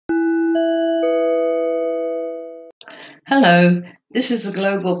Hello, this is a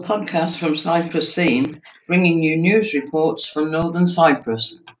global podcast from Cyprus Scene, bringing you news reports from Northern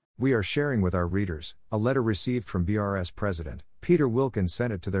Cyprus. We are sharing with our readers a letter received from BRS President Peter Wilkins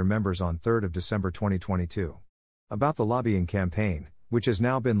sent it to their members on 3rd of December 2022. About the lobbying campaign, which has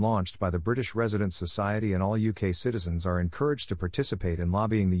now been launched by the British Residents' Society, and all UK citizens are encouraged to participate in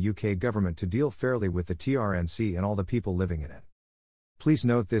lobbying the UK government to deal fairly with the TRNC and all the people living in it. Please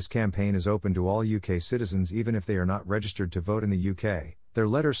note this campaign is open to all UK citizens even if they are not registered to vote in the UK. Their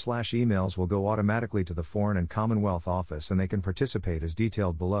letters/emails will go automatically to the Foreign and Commonwealth Office and they can participate as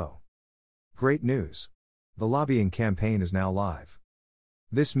detailed below. Great news! The lobbying campaign is now live.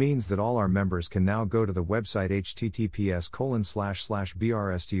 This means that all our members can now go to the website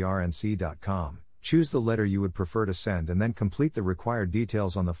https://brstrnc.com, choose the letter you would prefer to send and then complete the required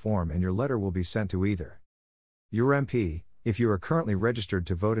details on the form, and your letter will be sent to either your MP, if you are currently registered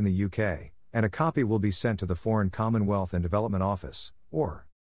to vote in the UK, and a copy will be sent to the Foreign Commonwealth and Development Office, or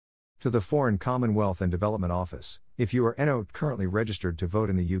to the Foreign Commonwealth and Development Office, if you are not currently registered to vote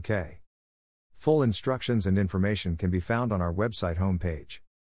in the UK. Full instructions and information can be found on our website homepage.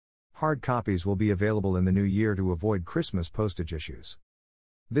 Hard copies will be available in the new year to avoid Christmas postage issues.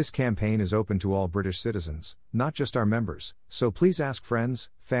 This campaign is open to all British citizens, not just our members, so please ask friends,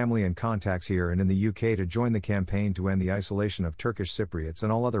 family and contacts here and in the UK to join the campaign to end the isolation of Turkish Cypriots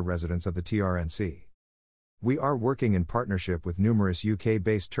and all other residents of the TRNC. We are working in partnership with numerous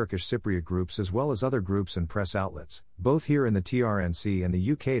UK-based Turkish Cypriot groups as well as other groups and press outlets, both here in the TRNC and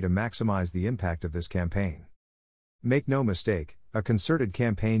the UK, to maximize the impact of this campaign. Make no mistake, a concerted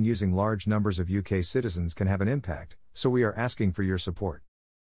campaign using large numbers of UK citizens can have an impact, so we are asking for your support.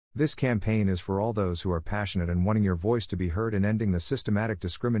 This campaign is for all those who are passionate and wanting your voice to be heard in ending the systematic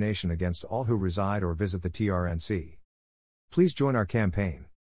discrimination against all who reside or visit the TRNC. Please join our campaign.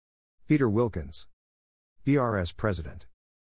 Peter Wilkins, BRS President.